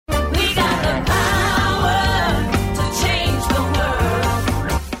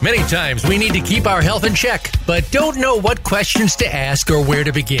Many times we need to keep our health in check, but don't know what questions to ask or where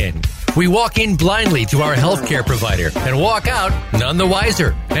to begin. We walk in blindly to our healthcare provider and walk out none the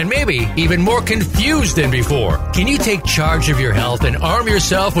wiser, and maybe even more confused than before. Can you take charge of your health and arm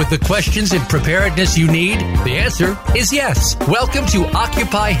yourself with the questions and preparedness you need? The answer is yes. Welcome to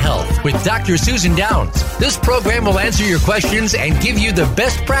Occupy Health with Dr. Susan Downs. This program will answer your questions and give you the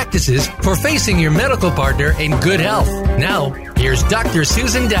best practices for facing your medical partner in good health. Now, here's Dr.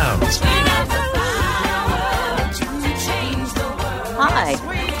 Susan Downs. Hi,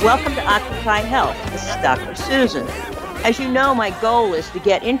 welcome to Occupy Health. This is Dr. Susan. As you know, my goal is to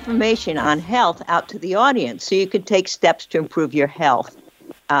get information on health out to the audience so you can take steps to improve your health.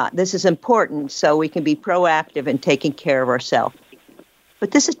 This is important so we can be proactive in taking care of ourselves.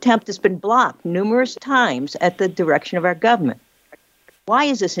 But this attempt has been blocked numerous times at the direction of our government. Why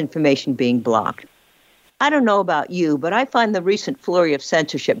is this information being blocked? I don't know about you, but I find the recent flurry of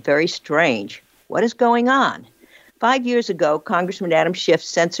censorship very strange. What is going on? 5 years ago, Congressman Adam Schiff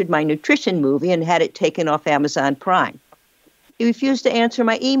censored my nutrition movie and had it taken off Amazon Prime. He refused to answer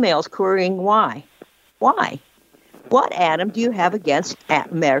my emails querying why. Why? What, Adam, do you have against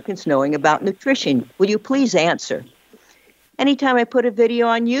Americans knowing about nutrition? Will you please answer? Anytime I put a video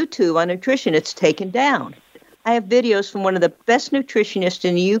on YouTube on nutrition, it's taken down. I have videos from one of the best nutritionists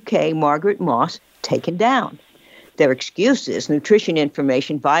in the UK, Margaret Moss, taken down. Their excuse is nutrition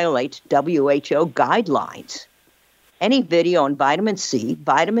information violates WHO guidelines. Any video on vitamin C,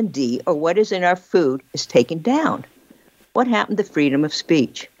 vitamin D, or what is in our food is taken down. What happened to freedom of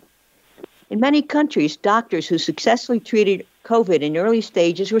speech? In many countries, doctors who successfully treated COVID in early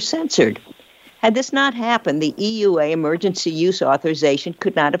stages were censored. Had this not happened, the EUA emergency use authorization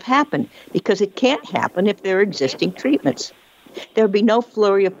could not have happened because it can't happen if there are existing treatments. There would be no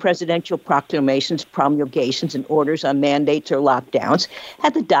flurry of presidential proclamations, promulgations, and orders on mandates or lockdowns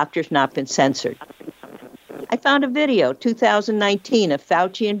had the doctors not been censored. I found a video, 2019, of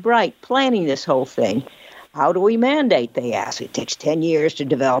Fauci and Bright planning this whole thing. How do we mandate, they ask. It takes 10 years to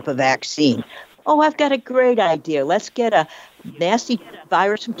develop a vaccine. Oh, I've got a great idea. Let's get a nasty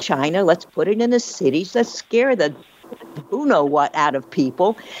virus from China. Let's put it in the cities. Let's scare the who-know-what out of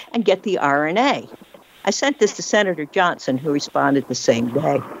people and get the RNA. I sent this to Senator Johnson, who responded the same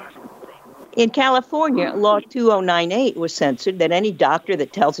day. In California, Law 2098 was censored that any doctor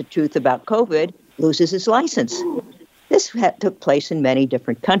that tells the truth about COVID loses his license. This took place in many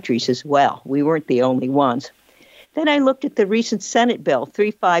different countries as well. We weren't the only ones. Then I looked at the recent Senate Bill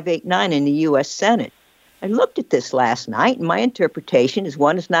 3589 in the U.S. Senate. I looked at this last night, and my interpretation is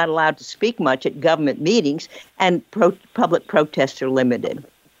one is not allowed to speak much at government meetings, and public protests are limited.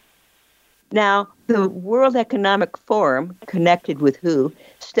 Now, the World Economic Forum, connected with WHO,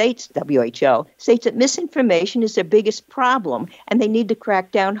 WHO, states that misinformation is their biggest problem, and they need to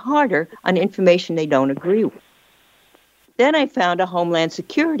crack down harder on information they don't agree with. Then I found a Homeland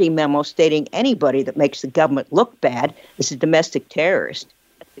Security memo stating anybody that makes the government look bad is a domestic terrorist.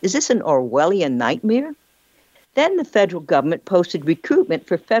 Is this an Orwellian nightmare? Then the federal government posted recruitment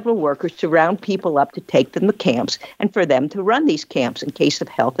for federal workers to round people up to take them to camps and for them to run these camps in case of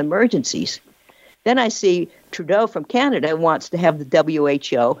health emergencies. Then I see Trudeau from Canada wants to have the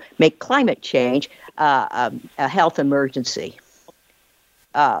WHO make climate change a health emergency.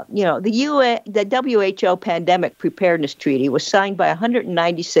 The WHO Pandemic Preparedness Treaty was signed by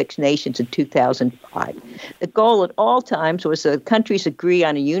 196 nations in 2005. The goal at all times was that countries agree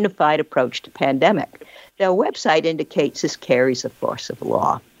on a unified approach to pandemic. Their website indicates this carries the force of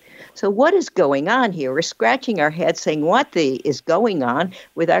law. So what is going on here? We're scratching our heads saying what is going on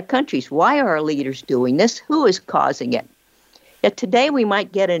with our countries. Why are our leaders doing this? Who is causing it? Yet today we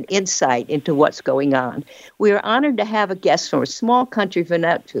might get an insight into what's going on. We are honored to have a guest from a small country,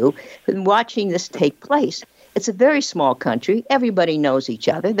 Vanuatu, who's been watching this take place. It's a very small country. Everybody knows each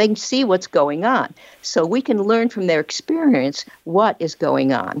other. They can see what's going on. So we can learn from their experience what is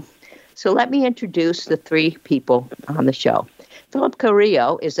going on. So let me introduce the three people on the show. Philip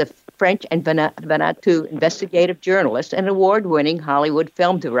Carrillo is a French and Vanuatu investigative journalist and award-winning Hollywood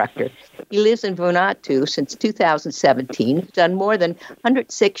film director. He lives in Vanuatu since 2017. He's done more than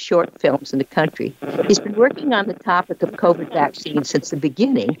 106 short films in the country. He's been working on the topic of COVID vaccine since the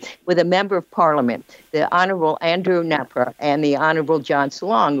beginning with a member of parliament, the Honorable Andrew Naper and the Honorable John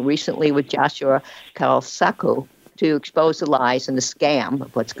Salong, recently with Joshua Kalsako, to expose the lies and the scam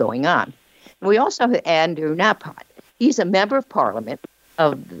of what's going on. And we also have Andrew Napat. He's a member of parliament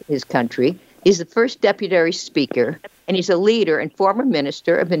of his country. He's the first deputy speaker, and he's a leader and former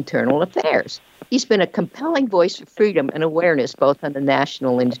minister of internal affairs. He's been a compelling voice for freedom and awareness both on the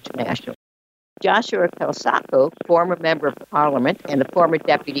national and international. Joshua Kelsako, former member of parliament and a former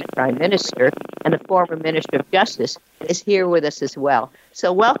deputy prime minister and a former minister of justice, is here with us as well.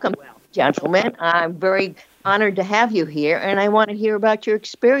 So welcome, gentlemen. I'm very honored to have you here, and I want to hear about your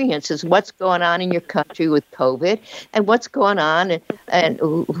experiences, what's going on in your country with COVID, and what's going on and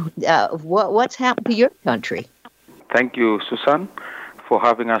what's happened to your country. Thank you, Susan, for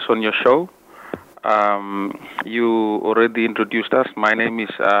having us on your show. You already introduced us. My name is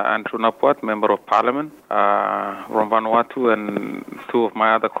Andrew Napwat, Member of Parliament from Vanuatu, and two of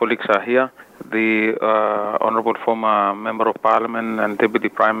my other colleagues are here. The Honourable former Member of Parliament and Deputy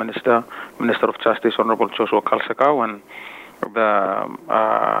Prime Minister, Minister of Justice, Honourable Joshua Kelsako, and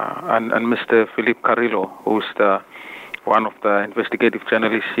Mr. Philip Carrillo, who's one of the investigative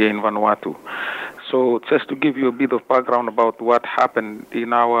journalists here in Vanuatu. So just to give you a bit of background about what happened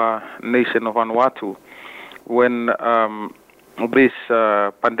in our nation of Vanuatu, when this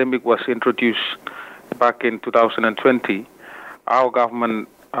pandemic was introduced back in 2020, our government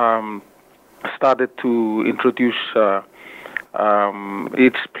started to introduce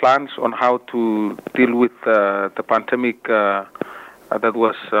its plans on how to deal with the pandemic that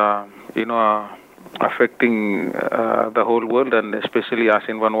was, affecting the whole world and especially us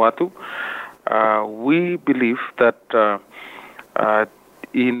in Vanuatu. We believe that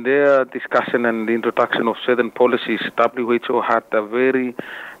in their discussion and the introduction of certain policies, WHO had a very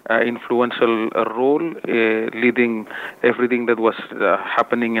influential role leading everything that was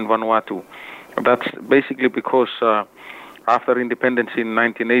happening in Vanuatu. That's basically because after independence in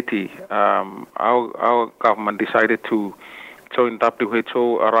 1980, our government decided to join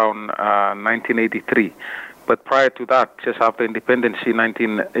WHO around 1983. But prior to that, just after independence in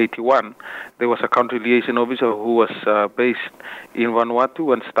 1981, there was a country liaison officer who was based in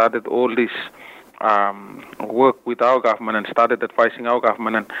Vanuatu and started all this work with our government and started advising our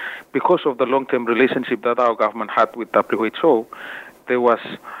government. And because of the long-term relationship that our government had with WHO, there was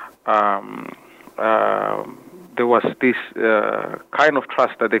this kind of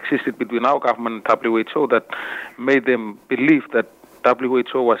trust that existed between our government and WHO that made them believe that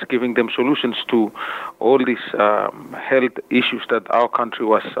WHO was giving them solutions to all these health issues that our country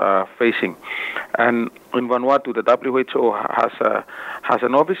was facing. And in Vanuatu, the WHO has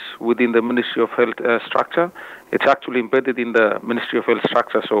an office within the Ministry of Health structure. It's actually embedded in the Ministry of Health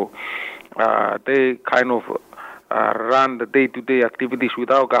structure, so they kind of run the day-to-day activities with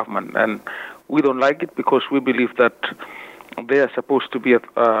our government. And we don't like it because we believe that they are supposed to be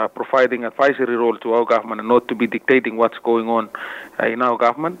providing advisory role to our government and not to be dictating what's going on in our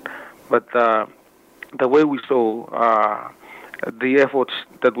government. But the way we saw the efforts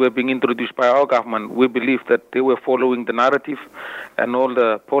that were being introduced by our government, we believe that they were following the narrative and all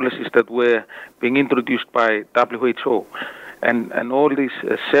the policies that were being introduced by WHO. And all this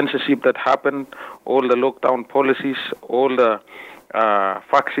censorship that happened, all the lockdown policies, all the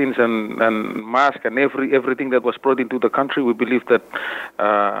vaccines and masks and everything that was brought into the country, we believe that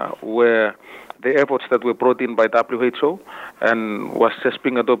were the efforts that were brought in by WHO and was just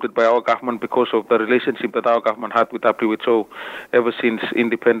being adopted by our government because of the relationship that our government had with WHO ever since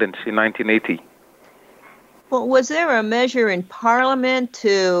independence in 1980. Well, was there a measure in Parliament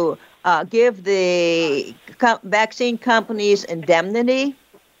to give the vaccine companies indemnity?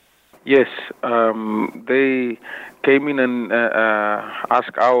 Yes, they came in and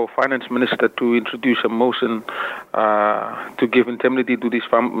asked our finance minister to introduce a motion to give indemnity to these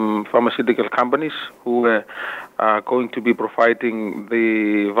pharmaceutical companies who were going to be providing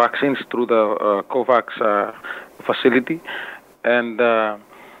the vaccines through the COVAX facility. And that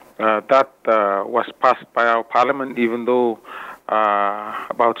was passed by our parliament, even though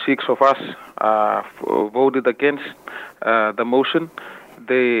about 6 of us voted against the motion.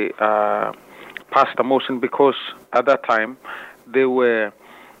 They passed the motion because at that time they were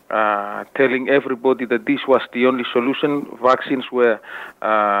telling everybody that this was the only solution. Vaccines were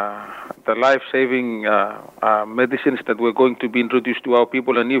the life-saving medicines that were going to be introduced to our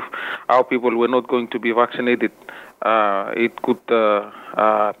people, and if our people were not going to be vaccinated, it could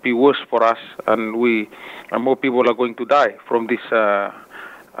be worse for us, and more people are going to die from this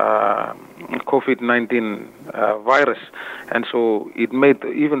COVID-19 virus. And so it made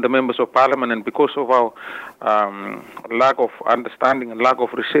even the members of parliament, and because of our lack of understanding and lack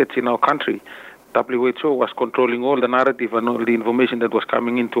of research in our country, WHO was controlling all the narrative and all the information that was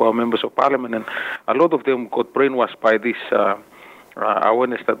coming into our members of parliament, and a lot of them got brainwashed by this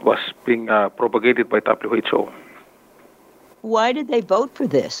awareness that was being propagated by WHO. Why did they vote for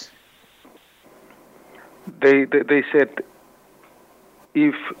this? They said,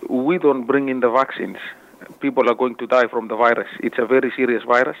 if we don't bring in the vaccines, people are going to die from the virus. It's a very serious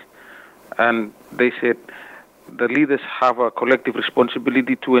virus, and they said the leaders have a collective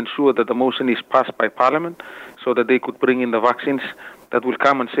responsibility to ensure that the motion is passed by Parliament so that they could bring in the vaccines that will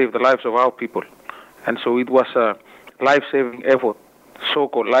come and save the lives of our people. And so it was a life-saving effort,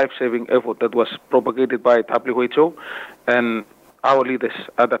 so-called life-saving effort that was propagated by WHO and our leaders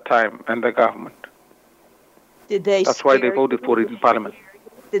at that time and the government. That's why they voted for it in Parliament.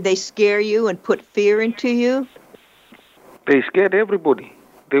 Did they scare you and put fear into you? They scared everybody.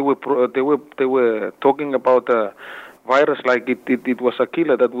 They were talking about a virus like it was a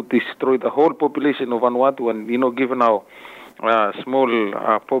killer that would destroy the whole population of Vanuatu, and given our small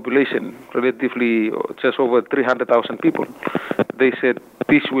population, relatively just over 300,000 people, they said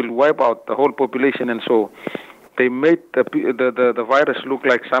this will wipe out the whole population, and so they made the virus look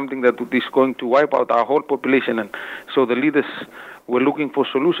like something that is going to wipe out our whole population, and so the leaders were looking for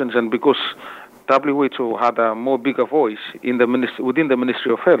solutions, and because WHO had a more bigger voice within the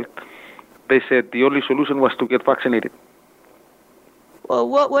Ministry of Health, they said the only solution was to get vaccinated. Well,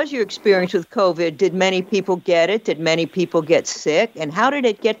 what was your experience with COVID? Did many people get it? Did many people get sick? And how did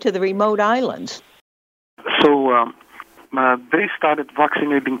it get to the remote islands? So they started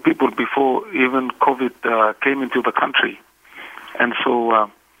vaccinating people before even COVID came into the country. And so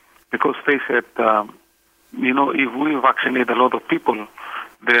because they said, if we vaccinate a lot of people,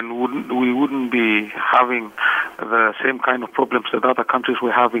 then we wouldn't be having the same kind of problems that other countries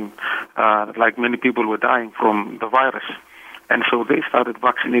were having, like many people were dying from the virus. And so they started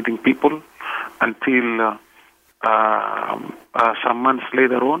vaccinating people until some months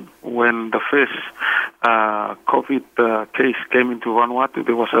later on, when the first COVID case came into Vanuatu.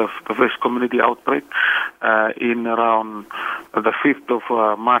 There was the first community outbreak in around the 5th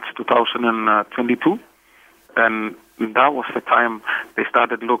of March 2022. And that was the time they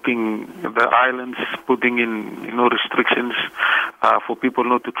started looking at the islands, putting in restrictions for people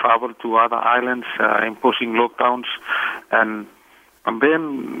not to travel to other islands, imposing lockdowns, and then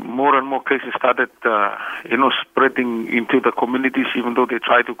more and more cases started spreading into the communities, even though they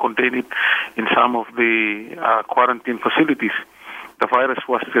tried to contain it in some of the quarantine facilities. The virus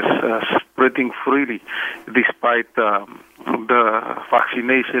was just spreading freely despite the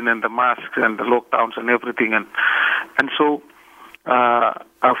vaccination and the masks and the lockdowns and everything. And so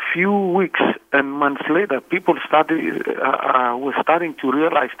a few weeks and months later, people were starting to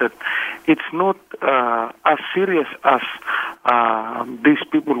realize that it's not as serious as these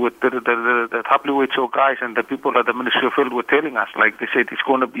people with the WHO guys and the people at the Ministry of Health were telling us. Like they said, it's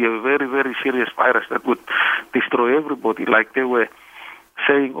going to be a very, very serious virus that would destroy everybody. Like they were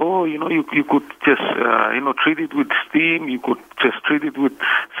saying, you could just, treat it with steam. You could just treat it with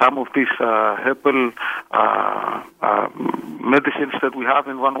some of these herbal medicines that we have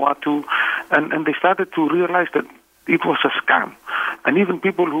in Vanuatu. And they started to realize that it was a scam. And even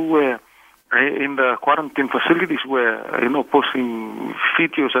people who were in the quarantine facilities were, posting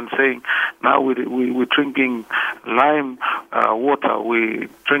videos and saying, now we're drinking lime water, we're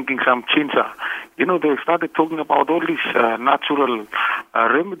drinking some chincha. They started talking about all these natural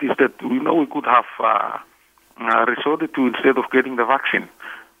remedies that we could have resorted to instead of getting the vaccine.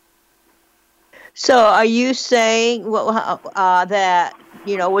 So are you saying that,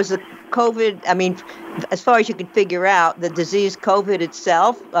 was the COVID, as far as you can figure out, the disease COVID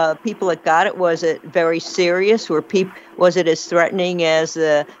itself, people that got it, was it very serious? Was it as threatening as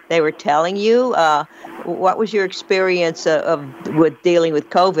they were telling you? What was your experience with dealing with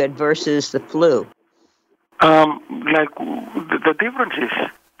COVID versus the flu? The difference is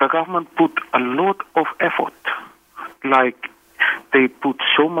the government put a lot of effort. Like they put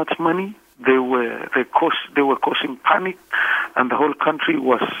so much money. They were causing panic, and the whole country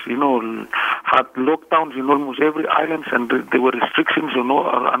was, had lockdowns in almost every island, and there were restrictions on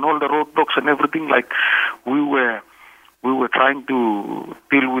all the roadblocks and everything. Like we were trying to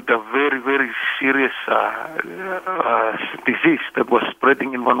deal with a very, very serious disease that was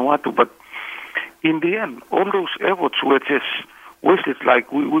spreading in Vanuatu. But in the end, all those efforts were just wasted.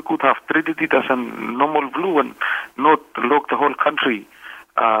 Like we could have treated it as a normal flu and not lock the whole country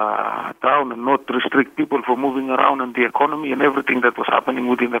down and not restrict people from moving around and the economy and everything that was happening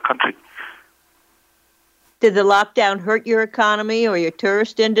within the country. Did the lockdown hurt your economy or your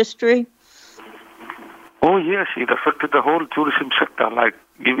tourist industry? Oh, yes, it affected the whole tourism sector. Like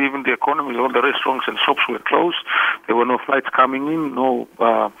even the economy, all the restaurants and shops were closed. There were no flights coming in, no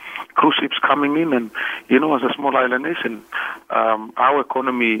cruise ships coming in. And, as a small island nation, our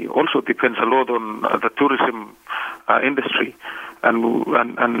economy also depends a lot on the tourism industry.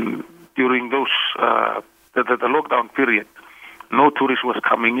 And during those the lockdown period, no tourist was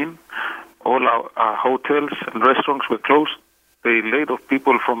coming in. All our hotels and restaurants were closed. they laid off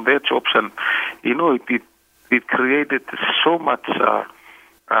people from their jobs, and it created so much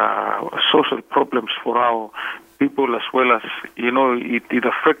social problems for our people, as well as it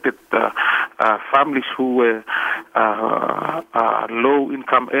affected families who were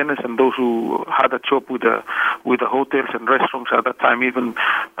low-income earners and those who had a job with the hotels and restaurants at that time. Even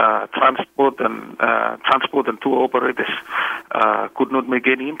transport and tour operators could not make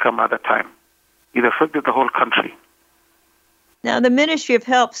any income at that time. It affected the whole country. Now, the Ministry of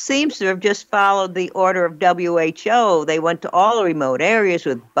Health seems to have just followed the order of WHO. They went to all the remote areas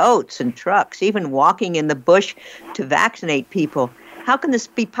with boats and trucks, even walking in the bush to vaccinate people. How can this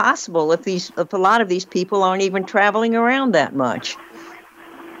be possible if a lot of these people aren't even traveling around that much?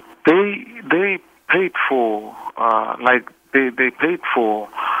 They paid for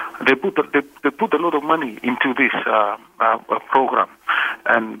they put a lot of money into this program,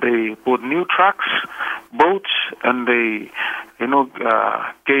 and they bought new trucks, boats, and they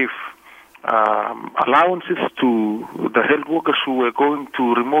gave allowances to the health workers who were going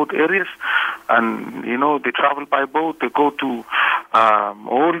to remote areas, and they travel by boat. They go to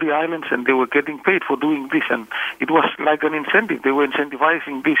all the islands, and they were getting paid for doing this, and it was like an incentive. They were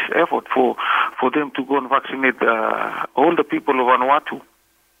incentivizing this effort for them to go and vaccinate all the people of Vanuatu.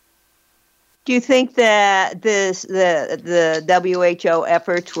 Do you think that the WHO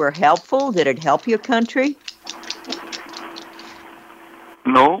efforts were helpful? Did it help your country?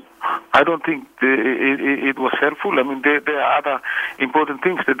 No, I don't think it was helpful. I mean, there are other important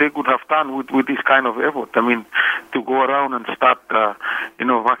things that they could have done with this kind of effort. I mean, to go around and start,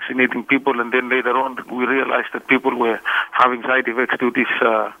 vaccinating people, and then later on we realized that people were having side effects to this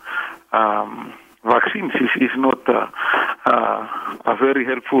vaccines is not a very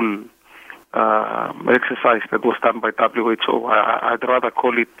helpful exercise that was done by WHO. I'd rather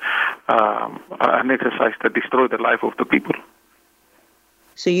call it an exercise that destroyed the life of the people.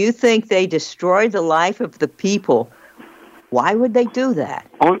 So you think they destroyed the life of the people? Why would they do that?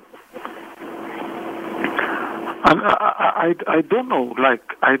 I don't know.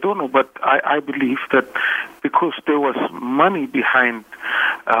 I don't know, but I believe that because there was money behind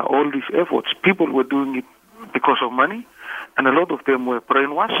all these efforts, people were doing it because of money, and a lot of them were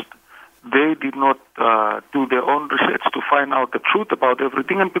brainwashed. They did not do their own research to find out the truth about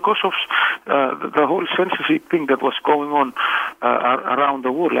everything, and because of the whole censorship thing that was going on around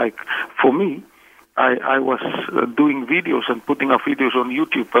the world. Like for me, I was doing videos and putting up videos on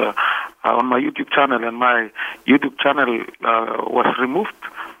YouTube, on my YouTube channel, and my YouTube channel was removed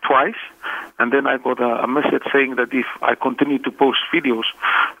twice, and then I got a message saying that if I continue to post videos,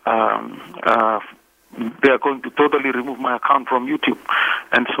 they are going to totally remove my account from YouTube.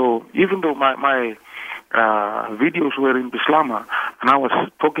 And so even though my videos were in Bislama, and I was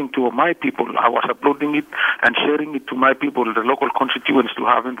talking to my people, I was uploading it and sharing it to my people, the local constituents, to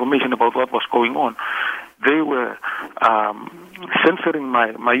have information about what was going on, they were censoring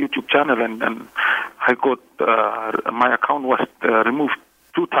my YouTube channel, and I got my account was removed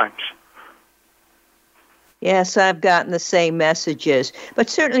 2 times. Yes, I've gotten the same messages. But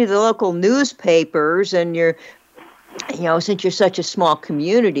certainly the local newspapers and since you're such a small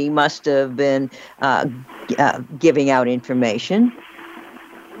community, must have been giving out information.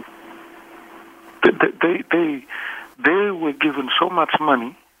 They were given so much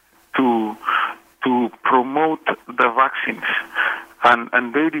money to promote the vaccines,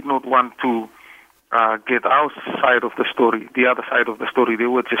 and they did not want to get our side of the story, the other side of the story. They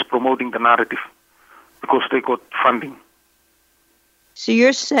were just promoting the narrative, because they got funding. So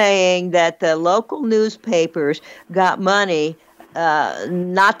you're saying that the local newspapers got money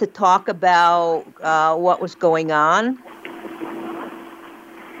not to talk about what was going on?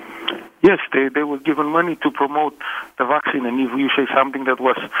 Yes, they were given money to promote the vaccine, and if you say something that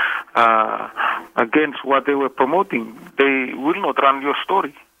was against what they were promoting, they will not run your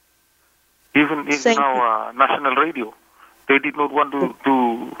story. Even in our national radio. They did not want to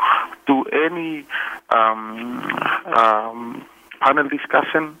do any panel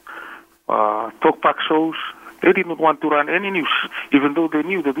discussion, talkback shows. They did not want to run any news, even though they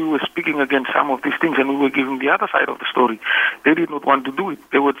knew that we were speaking against some of these things and we were giving the other side of the story. They did not want to do it.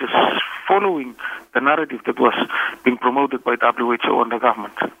 They were just following the narrative that was being promoted by WHO and the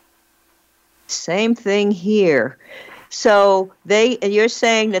government. Same thing here. So you're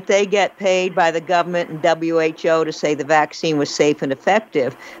saying that they get paid by the government and WHO to say the vaccine was safe and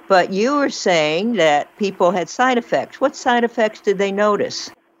effective, but you were saying that people had side effects. What side effects did they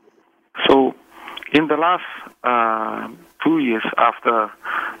notice? So in the last 2 years after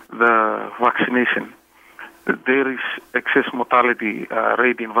the vaccination, there is excess mortality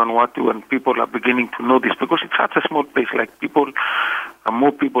rate in Vanuatu, and people are beginning to know this because it's such a small place. Like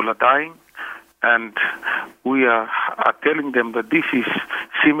more people are dying, and we are telling them that this is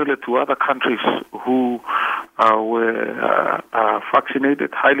similar to other countries who were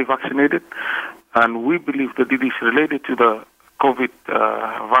vaccinated, highly vaccinated, and we believe that it is related to the COVID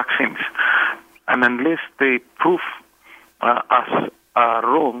vaccines. And unless they prove us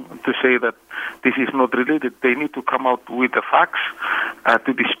wrong to say that this is not related, they need to come out with the facts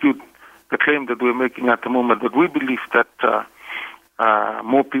to dispute the claim that we're making at the moment. But we believe that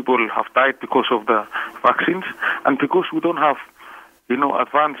more people have died because of the vaccines, and because we don't have,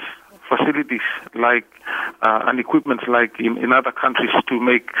 advanced facilities like and equipment like in other countries to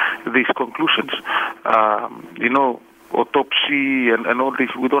make these conclusions. Autopsy and all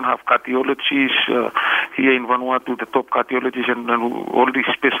this. We don't have cardiologists here in Vanuatu, the top cardiologists and all these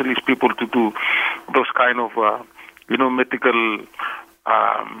specialist people to do those kind of, medical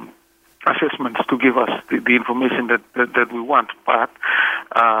assessments to give us the information that we want. But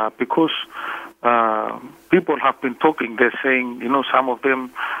because people have been talking, they're saying, some of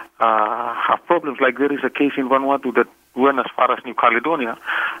them have problems. Like there is a case in Vanuatu that went as far as New Caledonia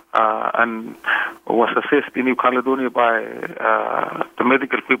and was assessed in New Caledonia by the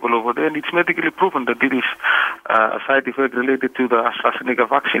medical people over there, and it's medically proven that it is a side effect related to the AstraZeneca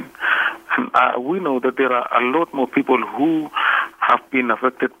vaccine. And we know that there are a lot more people who have been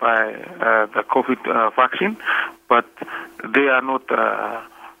affected by the COVID vaccine, but they are not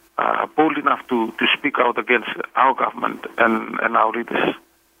bold enough to speak out against our government and our leaders.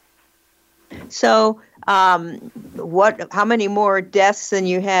 So, how many more deaths than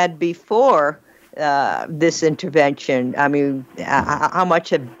you had before this intervention? I mean, how much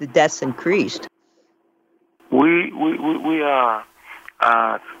have the deaths increased? We are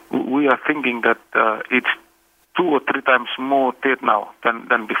thinking that it's 2 or 3 times more dead now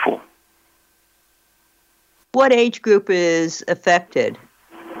than before. What age group is affected?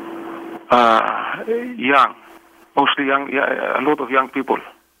 Young, mostly young. Yeah, a lot of young people.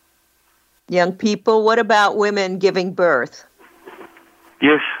 Young people. What about women giving birth?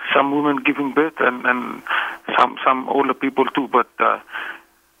 Yes, some women giving birth and some older people too, but a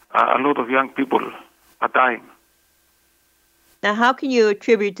lot of young people are dying. Now, how can you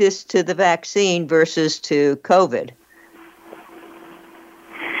attribute this to the vaccine versus to COVID?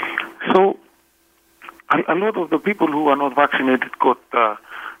 So, a lot of the people who are not vaccinated got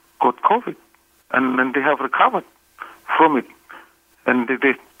COVID, and they have recovered from it. And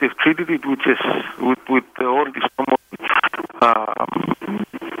they've treated it with all these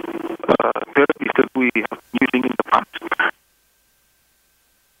therapies that we have been using in the past.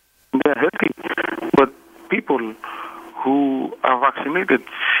 They're healthy, but people who are vaccinated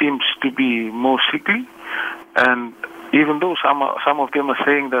seems to be more sickly. And even though some of them are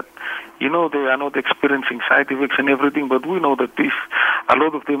saying that, they are not experiencing side effects and everything, but we know that a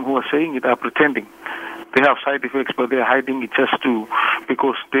lot of them who are saying it are pretending. They have side effects, but they're hiding it just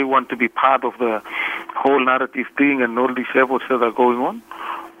because they want to be part of the whole narrative thing and all these efforts that are going on,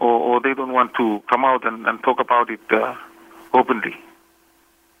 or they don't want to come out and talk about it openly.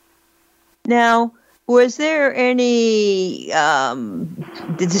 Now, was there any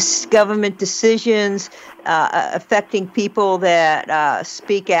government decisions affecting people that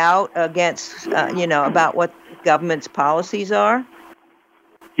speak out against, about what government's policies are?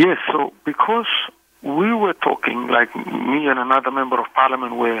 Yes, so because we were talking, like me and another member of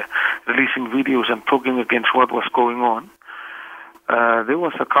parliament were releasing videos and talking against what was going on. There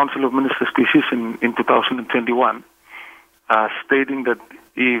was a Council of Ministers decision in 2021 stating that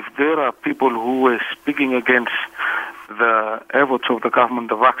if there are people who were speaking against the efforts of the government,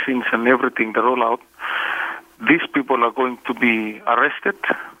 the vaccines and everything, the rollout, these people are going to be arrested,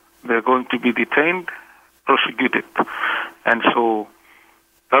 they're going to be detained, prosecuted. And so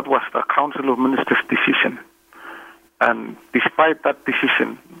that was the Council of Ministers' decision. And despite that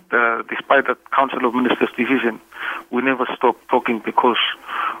decision, despite that Council of Ministers' decision, we never stopped talking because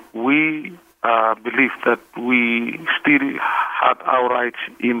we believe that we still had our rights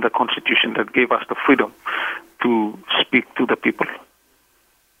in the Constitution that gave us the freedom to speak to the people.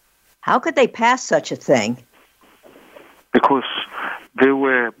 How could they pass such a thing? Because they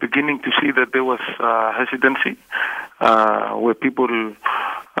were beginning to see that there was hesitancy, where people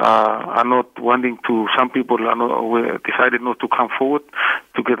are not wanting to, some people decided not to come forward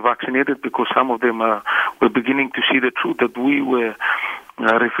to get vaccinated because some of them were beginning to see the truth that we were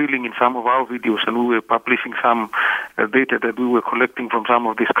revealing in some of our videos, and we were publishing some data that we were collecting from some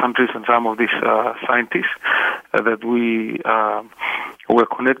of these countries and some of these scientists that we were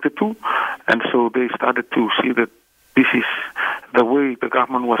connected to. And so they started to see that this is the way the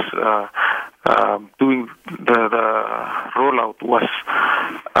government was doing the rollout was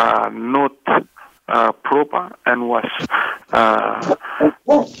not proper and was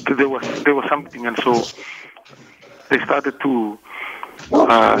there was something, and so they started to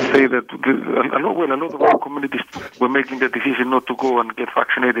say that a lot of our communities were making the decision not to go and get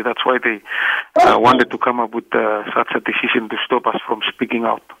vaccinated. That's why they wanted to come up with such a decision to stop us from speaking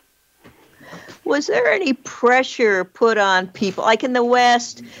out. Was there any pressure put on people? Like in the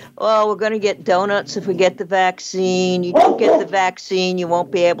West, we're going to get donuts if we get the vaccine. You don't get the vaccine, you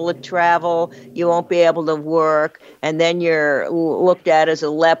won't be able to travel, you won't be able to work, and then you're looked at as a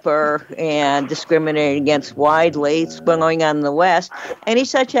leper and discriminated against widely. It's going on in the West. Any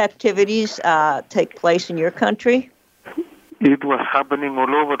such activities take place in your country? It was happening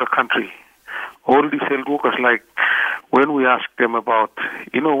all over the country. All these health workers, like when we asked them about,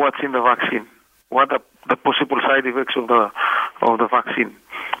 what's in the vaccine, what are the possible side effects of the vaccine,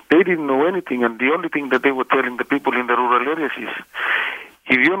 they didn't know anything. And the only thing that they were telling the people in the rural areas is,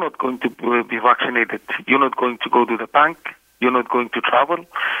 if you're not going to be vaccinated, you're not going to go to the bank, you're not going to travel,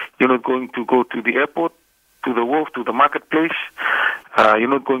 you're not going to go to the airport, to the wharf, to the marketplace, you're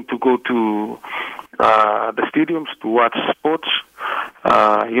not going to go to the stadiums to watch sports,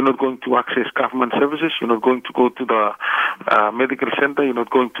 you're not going to access government services, you're not going to go to the medical center, you're not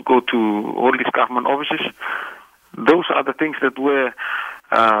going to go to all these government offices. Those are the things that were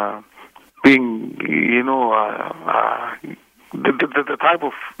being, the type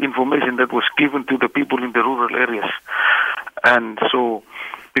of information that was given to the people in the rural areas. And so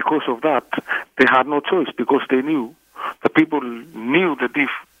because of that, they had no choice, because they knew, the people knew that if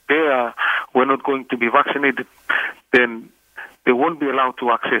they were not going to be vaccinated, then they won't be allowed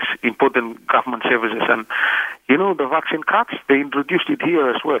to access important government services. And, the vaccine cards, they introduced it here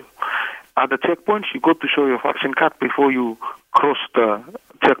as well. At the checkpoints, you got to show your vaccine card before you cross the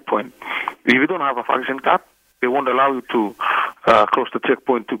checkpoint. If you don't have a vaccine card, they won't allow you to cross the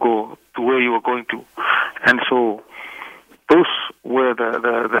checkpoint to go to where you are going to. And so those were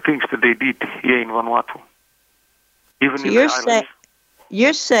the things that they did here in Vanuatu. Even so in the islands.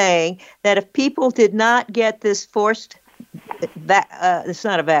 You're saying that if people did not get this forced, it's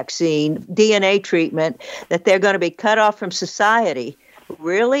not a vaccine, DNA treatment, that they're going to be cut off from society.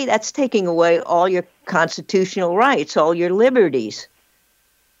 Really? That's taking away all your constitutional rights, all your liberties.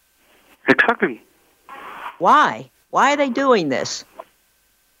 Exactly. Why? Why are they doing this?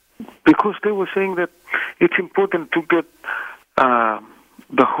 Because they were saying that it's important to get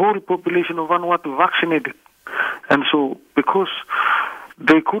the whole population of Vanuatu vaccinated. And so, because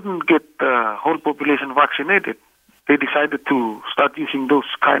they couldn't get the whole population vaccinated, they decided to start using those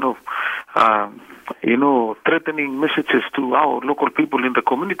kind of, threatening messages to our local people in the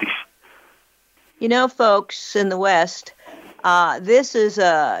communities. Folks in the West, this is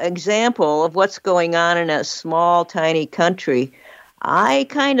an example of what's going on in a small, tiny country. I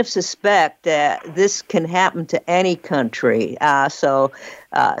kind of suspect that this can happen to any country. So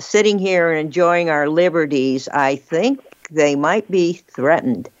sitting here and enjoying our liberties, I think they might be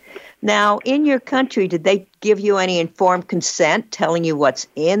threatened. Now, in your country, did they give you any informed consent telling you what's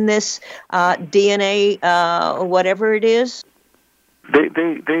in this DNA, whatever it is?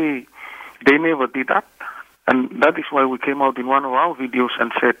 They never did that. And that is why we came out in one of our videos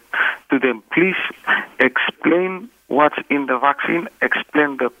and said to them, please explain what's in the vaccine,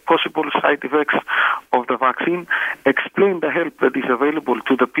 explain the possible side effects of the vaccine, explain the help that is available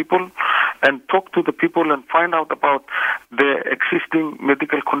to the people, and talk to the people and find out about their existing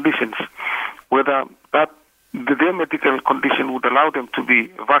medical conditions, whether their medical condition would allow them to be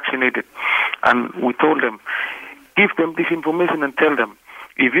vaccinated. And we told them, give them this information and tell them,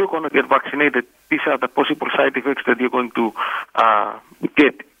 if you're going to get vaccinated, these are the possible side effects that you're going to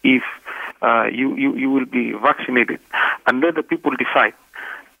get if you will be vaccinated. And let the people decide.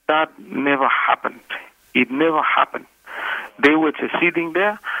 That never happened. It never happened. They were just sitting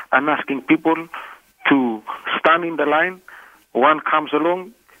there and asking people to stand in the line. One comes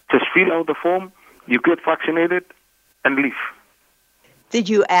along, just fill out the form, you get vaccinated, and leave. Did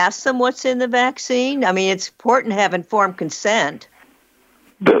you ask them what's in the vaccine? I mean, it's important to have informed consent.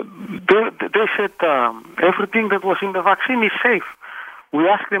 They said everything that was in the vaccine is safe. I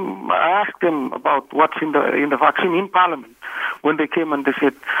asked them about what's in the vaccine in Parliament when they came, and they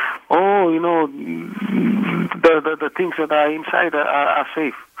said, the things that are inside are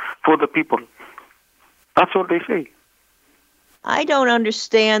safe for the people. That's what they say. I don't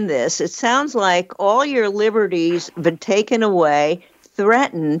understand this. It sounds like all your liberties have been taken away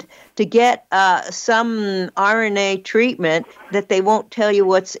threatened to get some RNA treatment that they won't tell you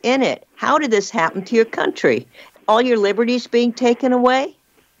what's in it. How did this happen to your country? All your liberties being taken away?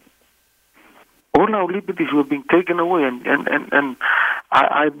 All our liberties were being taken away, and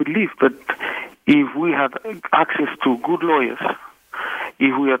I believe that if we had access to good lawyers,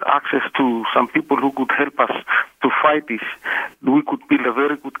 if we had access to some people who could help us to fight this, we could build a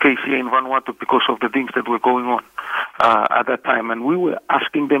very good case here in Vanuatu because of the things that were going on at that time. And we were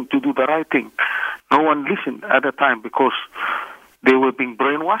asking them to do the right thing. No one listened at the time because they were being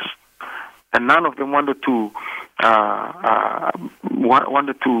brainwashed, and none of them wanted to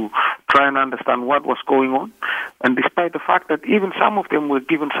try and understand what was going on. And despite the fact that even some of them were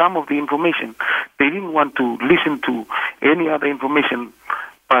given some of the information, they didn't want to listen to any other information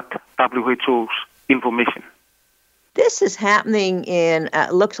but WHO's information. This is happening in,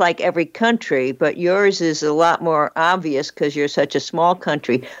 looks like every country, but yours is a lot more obvious because you're such a small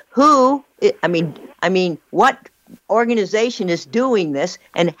country. What organization is doing this,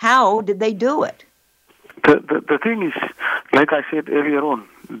 and how did they do it? The thing is, like I said earlier on,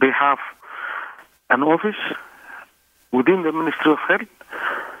 they have an office within the Ministry of Health,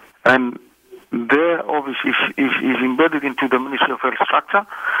 and their office is embedded into the Ministry of Health structure.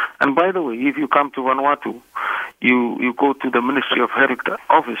 And by the way, if you come to Vanuatu, you go to the Ministry of Health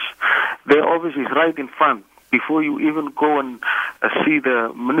office. Their office is right in front. Before you even go and see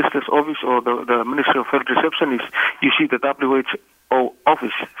the minister's office or the Ministry of Health receptionist, you see the WHO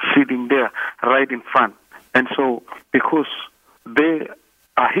office sitting there right in front. And so, because they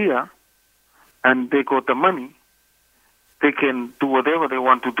are here and they got the money, they can do whatever they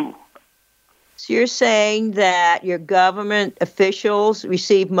want to do. So you're saying that your government officials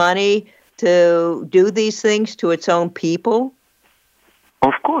receive money to do these things to its own people?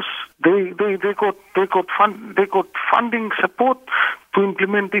 Of course, they got funding support to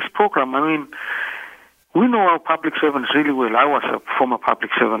implement this program. I mean, we know our public servants really well. I was a former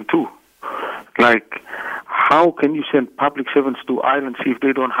public servant too. Like, how can you send public servants to islands if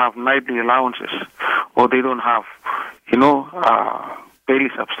they don't have nightly allowances, or they don't have, daily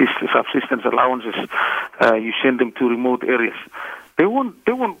subsistence allowances? You send them to remote areas. They won't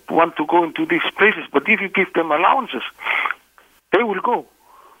want to go into these places. But if you give them allowances, they will go.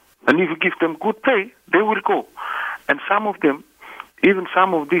 And if you give them good pay, they will go. And some of them, even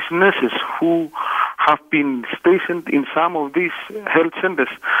some of these nurses who have been stationed in some of these health centers,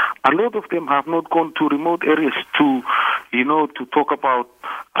 a lot of them have not gone to remote areas to talk about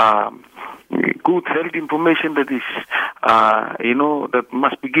good health information that is, that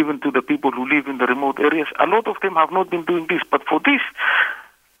must be given to the people who live in the remote areas. A lot of them have not been doing this. But for these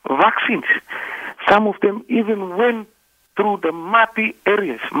vaccines, some of them even went through the muddy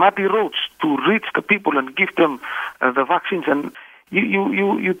areas, muddy roads, to reach the people and give them the vaccines. And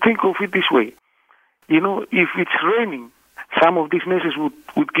you think of it this way. If it's raining, some of these nurses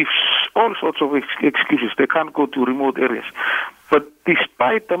would give all sorts of excuses. They can't go to remote areas. But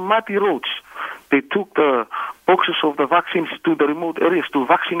despite the muddy roads, they took the boxes of the vaccines to the remote areas to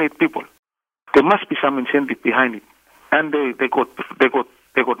vaccinate people. There must be some incentive behind it. And they got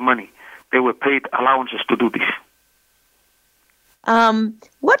money. They were paid allowances to do this.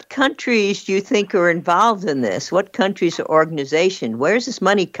 What countries do you think are involved in this? What countries or organization? Where is this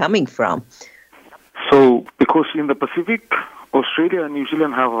money coming from? So, because in the Pacific, Australia and New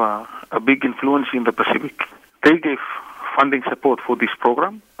Zealand have a big influence in the Pacific, they gave funding support for this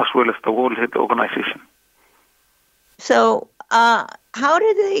program, as well as the World Health Organization. So, how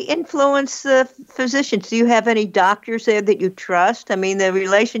do they influence the physicians? Do you have any doctors there that you trust? I mean, the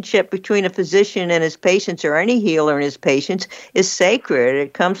relationship between a physician and his patients, or any healer and his patients, is sacred.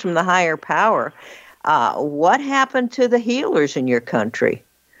 It comes from the higher power. What happened to the healers in your country?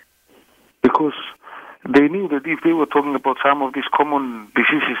 Because they knew that if they were talking about some of these common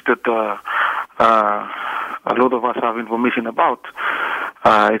diseases that a lot of us have information about,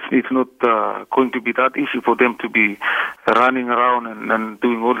 it's not going to be that easy for them to be running around and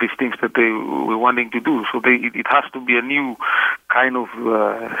doing all these things that they were wanting to do. So it has to be a new kind of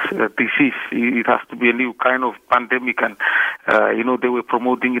disease. It has to be a new kind of pandemic. And, they were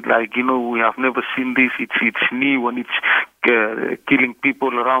promoting it like, we have never seen this. It's new and it's killing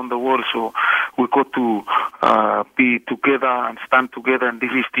people around the world. So we got to be together and stand together. And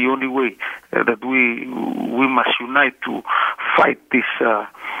this is the only way that we must unite to fight this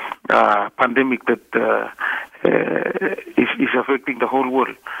pandemic that is affecting the whole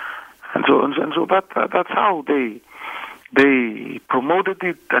world. And so that's how they promoted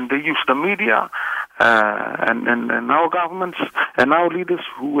it, and they used the media and our governments and our leaders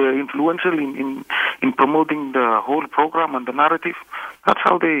who were influential in promoting the whole program and the narrative. That's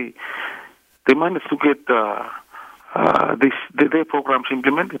how they managed to get their programs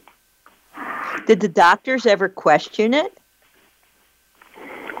implemented. Did the doctors ever question it?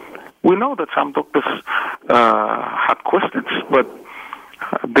 We know that some doctors had questions, but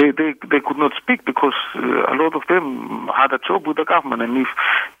they could not speak because a lot of them had a job with the government, and if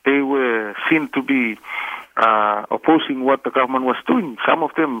they were seen to be opposing what the government was doing, some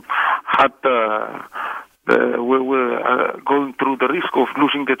of them had were going through the risk of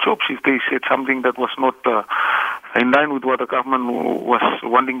losing their jobs if they said something that was not in line with what the government was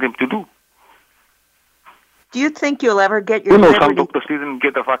wanting them to do. Do you think you'll ever get your liberty? Some doctors didn't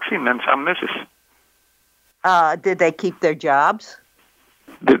get a vaccine, and some nurses. Did they keep their jobs?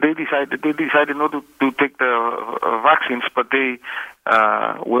 They decided not to take the vaccines, but they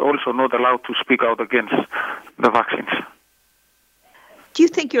were also not allowed to speak out against the vaccines. Do you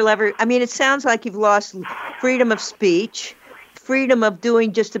think you'll ever... I mean, it sounds like you've lost freedom of speech, freedom of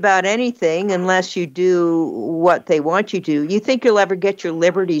doing just about anything unless you do what they want you to. You think you'll ever get your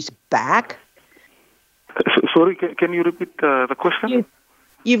liberties back? Sorry, can you repeat the question?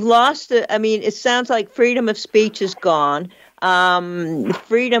 You've lost... I mean, it sounds like freedom of speech is gone.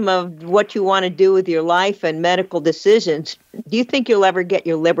 Freedom of what you want to do with your life and medical decisions. Do you think you'll ever get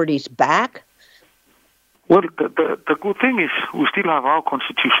your liberties back? Well, the good thing is we still have our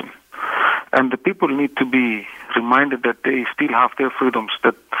Constitution, and the people need to be reminded that they still have their freedoms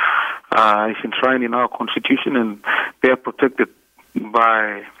that is enshrined in our Constitution, and they are protected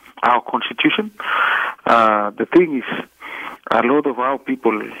by our Constitution. The thing is, a lot of our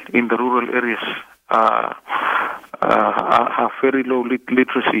people in the rural areas have very low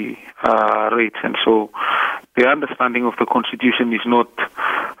literacy rates, and so the understanding of the Constitution is not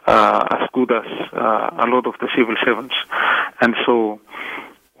as good as a lot of the civil servants. And so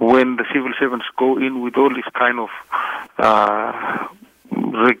when the civil servants go in with all this kind of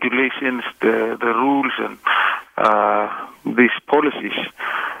regulations, the rules, and these policies,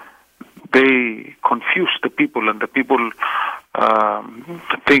 they confuse the people, and the people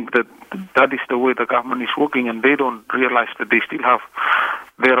think that that is the way the government is working, and they don't realize that they still have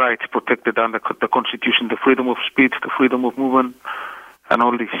their rights protected under the Constitution, the freedom of speech, the freedom of movement, and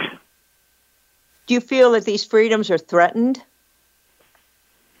all this. Do you feel that these freedoms are threatened?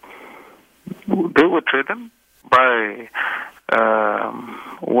 They were threatened by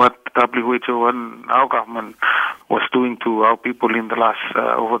what WHO and our government was doing to our people in the last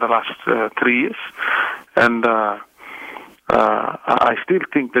over the last 3 years, and I still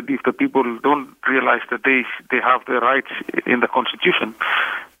think that if the people don't realize that they have their rights in the Constitution,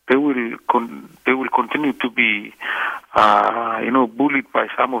 they will continue to be bullied by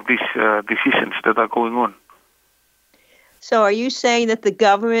some of these decisions that are going on. So are you saying that the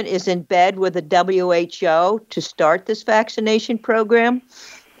government is in bed with the WHO to start this vaccination program?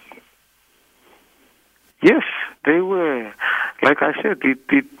 Yes, they were. Like I said,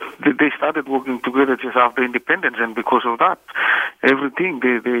 they started working together just after independence, and because of that, everything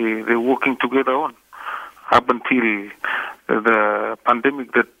they're working together on up until the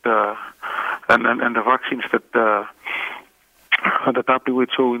pandemic that and the vaccines that the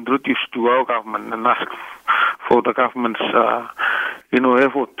WHO introduced to our government and asked for the government's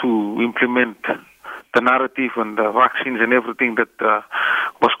effort to implement the narrative and the vaccines and everything that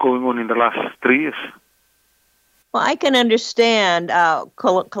was going on in the last 3 years. Well, I can understand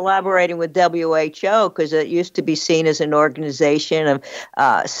collaborating with WHO because it used to be seen as an organization of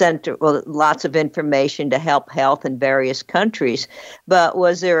lots of information to help health in various countries. But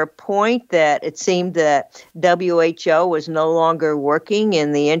was there a point that it seemed that WHO was no longer working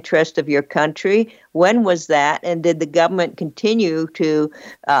in the interest of your country? When was that? And did the government continue to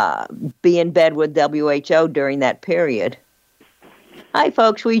be in bed with WHO during that period? Hi,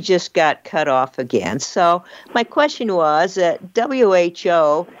 folks. We just got cut off again. So my question was that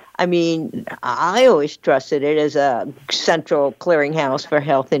WHO, I mean, I always trusted it as a central clearinghouse for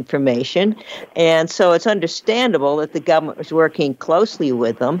health information. And so it's understandable that the government was working closely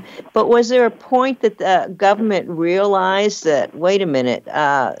with them. But was there a point that the government realized that, wait a minute,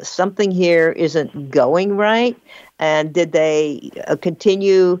 something here isn't going right? And did they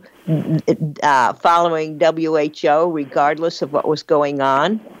continue following WHO regardless of what was going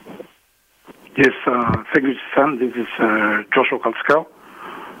on? Yes, thank you, Sam. This is Joshua Kalskau,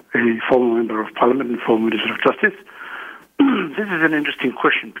 a former member of Parliament and former Minister of Justice. This is an interesting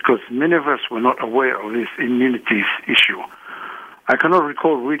question because many of us were not aware of this immunities issue. I cannot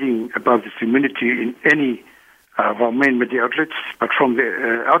recall reading about this immunity in any of our main media outlets, but from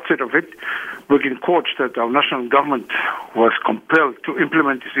the outset of it, we can quote that our national government was compelled to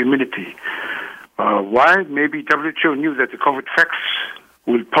implement this immunity. Why? Maybe WHO knew that the COVID facts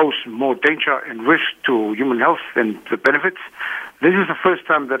will pose more danger and risk to human health than the benefits. This is the first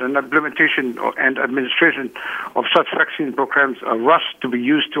time that an implementation and administration of such vaccine programs are rushed to be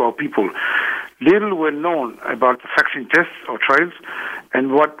used to our people. Little were known about the vaccine tests or trials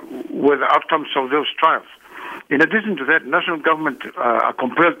and what were the outcomes of those trials. In addition to that, national government are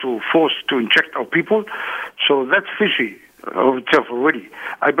compelled to force to inject our people, so that's fishy of itself already.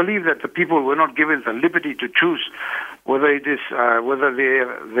 I believe that the people were not given the liberty to choose whether it is whether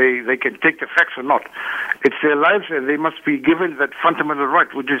they can take the facts or not. It's their lives, and they must be given that fundamental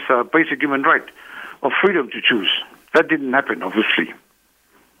right, which is a basic human right of freedom to choose. That didn't happen, obviously.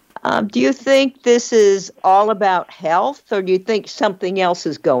 Do you think this is all about health, or do you think something else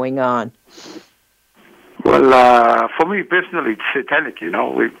is going on? Well, for me personally, it's satanic.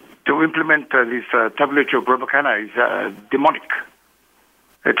 To implement this WHO propaganda is demonic.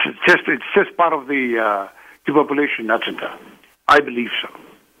 It's just part of the depopulation agenda. I believe so.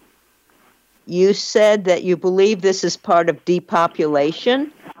 You said that you believe this is part of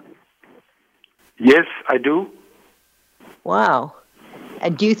depopulation? Yes, I do. Wow.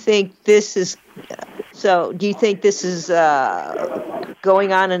 And do you think this is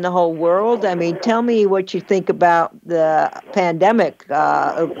going on in the whole world? I mean, tell me what you think about the pandemic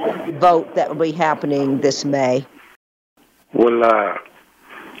vote that will be happening this May. Well,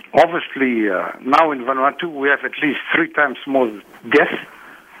 obviously, now in Vanuatu, we have at least 3 times more deaths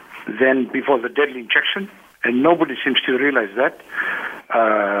than before the deadly injection, and nobody seems to realize that.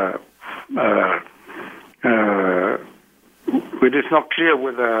 It is not clear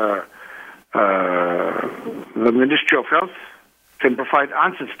whether the Ministry of Health can provide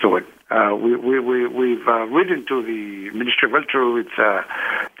answers to it. We've written to the Ministry of Health through its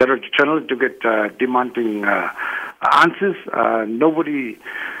Director General to get demanding answers. Nobody,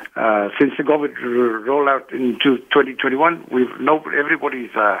 since the COVID rollout into 2021,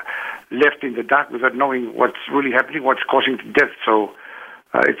 everybody's left in the dark without knowing what's really happening, what's causing the death. So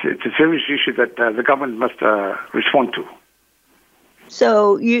it's a serious issue that the government must respond to.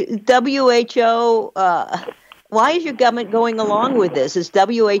 So WHO, why is your government going along with this? Is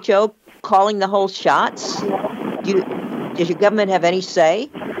WHO calling the whole shots? Does your government have any say?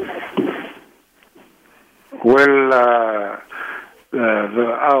 Well,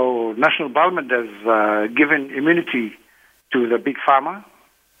 our national parliament has given immunity to the big pharma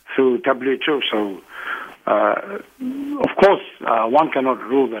through WHO. So, of course, one cannot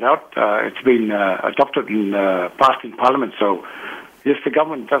rule that out. It's been adopted and passed in parliament. So, yes, the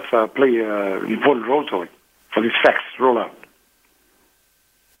government does play an important role to it for these facts rollout.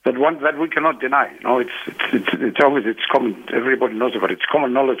 That we cannot deny. It's obvious. It's common. Everybody knows about it. It's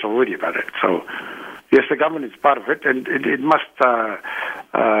common knowledge already about it. So, yes, the government is part of it, and it must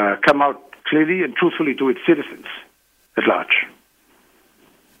come out clearly and truthfully to its citizens at large.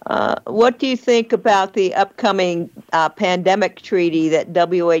 What do you think about the upcoming pandemic treaty that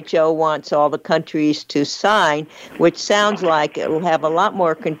WHO wants all the countries to sign, which sounds like it will have a lot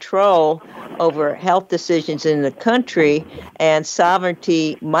more control over health decisions in the country, and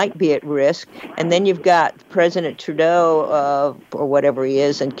sovereignty might be at risk? And then you've got President Trudeau, or whatever he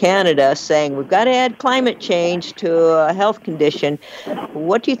is, in Canada, saying we've got to add climate change to a health condition.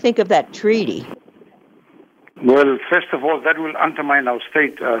 What do you think of that treaty? Well, first of all, that will undermine our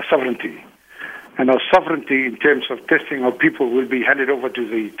state sovereignty. And our sovereignty in terms of testing our people will be handed over to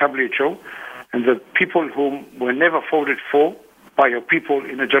the WHO and the people whom were never voted for by our people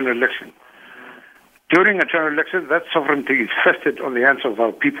in a general election. During a general election, that sovereignty is vested on the hands of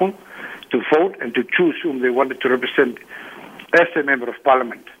our people to vote and to choose whom they wanted to represent as a member of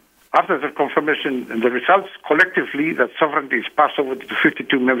parliament. After the confirmation and the results, collectively, that sovereignty is passed over to the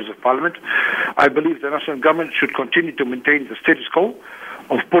 52 members of parliament. I believe the national government should continue to maintain the status quo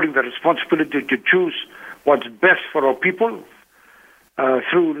of putting the responsibility to choose what's best for our people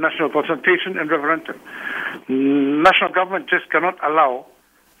through national consultation and referendum. National government just cannot allow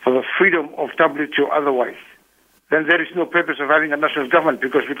for the freedom of WHO otherwise. Then there is no purpose of having a national government,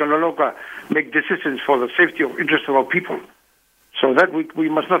 because we can no longer make decisions for the safety of interest of our people. So that we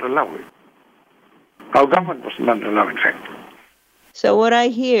must not allow it. Our government must not allow, in fact. So what I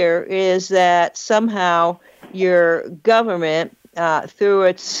hear is that somehow your government, through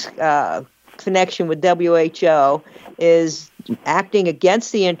its connection with WHO is acting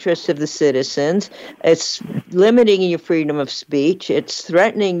against the interests of the citizens. It's limiting your freedom of speech. It's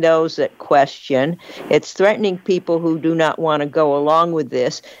threatening those that question. It's threatening people who do not want to go along with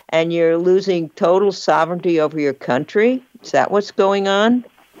this. And you're losing total sovereignty over your country. Is that what's going on?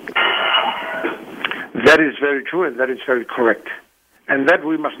 That is very true, and that is very correct. And that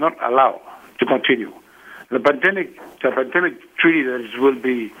we must not allow to continue. The pandemic treaty that will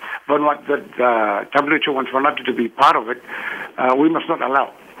be that WHO wants Vanuatu to be part of it. We must not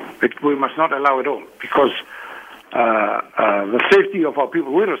allow it. We must not allow it all, because the safety of our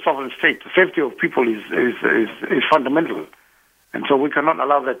people. We're a sovereign state. The safety of people is fundamental, and so we cannot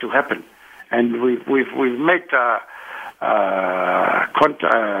allow that to happen. And we've made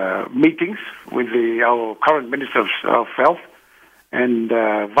meetings with our current Minister of Health, and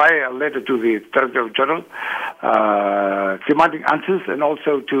via a letter to the Director General, demanding answers, and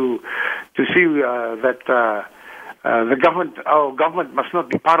also to see that our government must not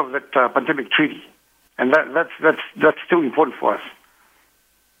be part of that pandemic treaty, and that's still important for us.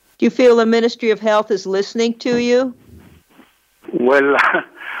 Do you feel the Ministry of Health is listening to you? Well,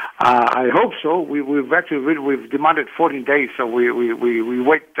 I hope so. We've demanded 14 days, so we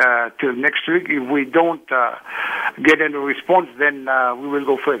wait till next week. If we don't get any response, then we will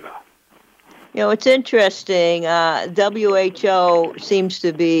go further. You know, it's interesting. WHO seems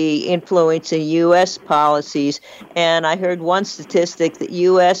to be influencing U.S. policies, and I heard one statistic that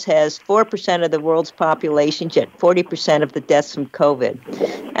U.S. has 4% of the world's population, yet 40% of the deaths from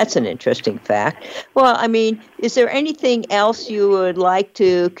COVID. That's an interesting fact. Well, I mean, is there anything else you would like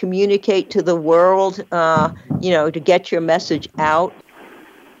to communicate to the world, to get your message out?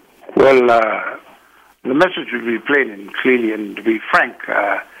 Well, the message will be plain and clearly, and to be frank,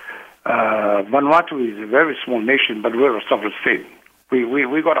 Vanuatu is a very small nation, but we're a sovereign state.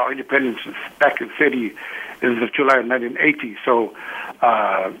 We got our independence back in 30th of July 1980. So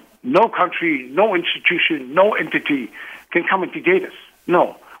no country, no institution, no entity can come and dictate us.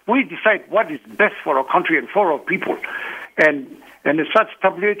 No, we decide what is best for our country and for our people. And as such,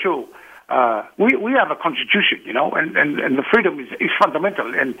 WHO, we have a constitution, and the freedom is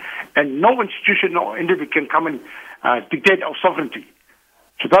fundamental. And no institution, no entity can come and dictate our sovereignty.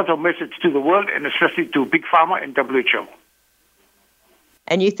 So that's our message to the world, and especially to Big Pharma and WHO.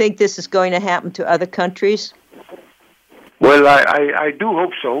 And you think this is going to happen to other countries? Well, I do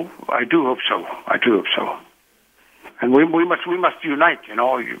hope so. I do hope so. And we must unite.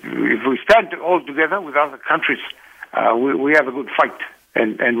 If we stand all together with other countries, we have a good fight,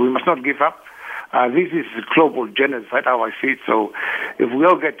 and we must not give up. This is a global genocide, how I see it. So, if we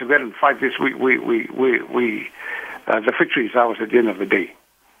all get together and fight this, the victory is ours at the end of the day.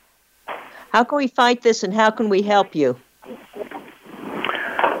 How can we fight this, and how can we help you?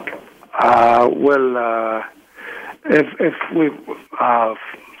 If we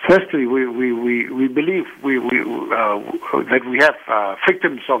firstly we believe that we have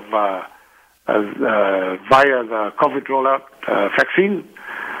victims of via the COVID rollout vaccine,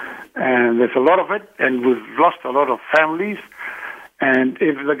 and there's a lot of it, and we've lost a lot of families. And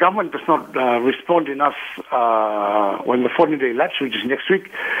if the government does not respond in us when the 14-day lapse, which is next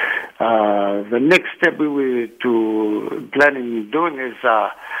week, the next step we were to planning doing is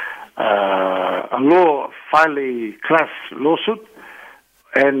a file a class lawsuit,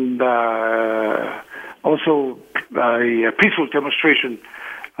 and also a peaceful demonstration,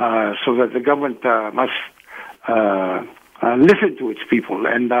 so that the government must listen to its people.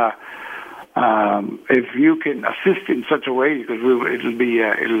 And if you can assist in such a way, because it'll be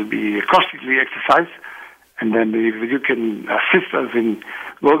a costly exercise, and then if you can assist us in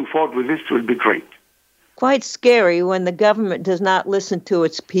going forward with this, it will be great. Quite scary when the government does not listen to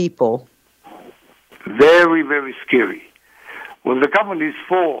its people. Very, very scary. Well, the government is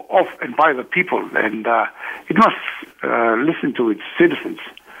for, of, and by the people, and it must listen to its citizens.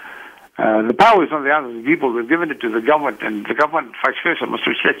 The power is on the hands of the people. We've given it to the government, and the government, vice versa, must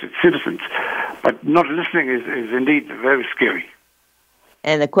respect its citizens. But not listening is indeed very scary.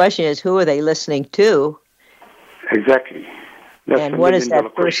 And the question is, who are they listening to? Exactly. That's and what is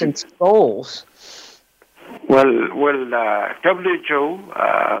that person's goals? Well, WHO,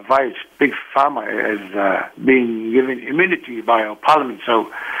 via Big Pharma, is being given immunity by our parliament.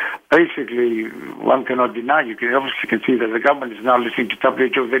 So basically, one cannot deny. You can obviously see that the government is now listening to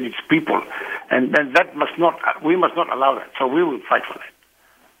WHO, then its people, and that we must not allow that. So we will fight for that.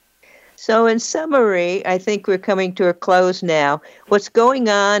 So in summary, I think we're coming to a close now. What's going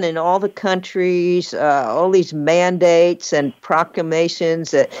on in all the countries, all these mandates and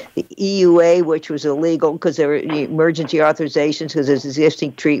proclamations, the EUA, which was illegal because there were emergency authorizations because there's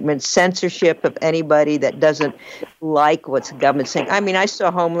existing treatments, censorship of anybody that doesn't like what the government's saying. I mean, I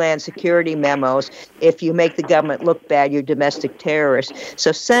saw Homeland Security memos. If you make the government look bad, you're domestic terrorists.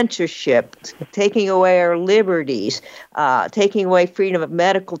 So censorship, taking away our liberties, taking away freedom of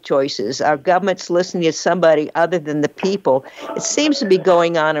medical choices. Our government's listening to somebody other than the people. It seems to be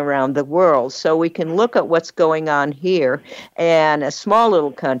going on around the world. So we can look at what's going on here, and a small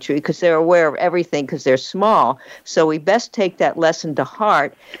little country, because they're aware of everything because they're small. So we best take that lesson to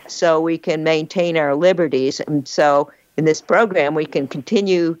heart so we can maintain our liberties. And so in this program, we can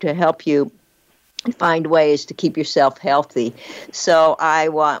continue to help you find ways to keep yourself healthy. So I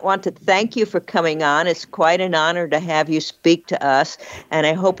want to thank you for coming on. It's quite an honor to have you speak to us, and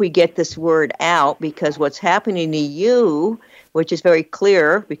I hope we get this word out, because what's happening to you, which is very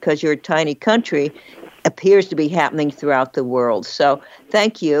clear because you're a tiny country, appears to be happening throughout the world. So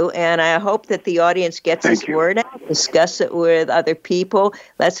thank you, and I hope that the audience gets this word out, discuss it with other people.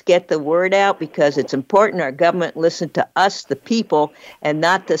 Let's get the word out, because it's important our government listen to us, the people, and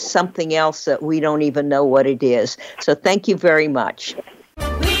not to something else that we don't even know what it is. So thank you very much.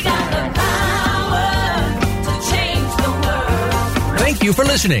 We got the power to change the world. Thank you for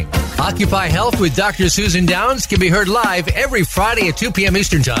listening. Occupy Health with Dr. Susan Downs can be heard live every Friday at 2 p.m.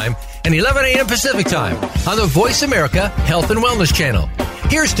 Eastern Time and 11 a.m. Pacific Time on the Voice America Health and Wellness Channel.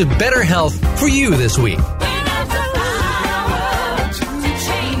 Here's to better health for you this week.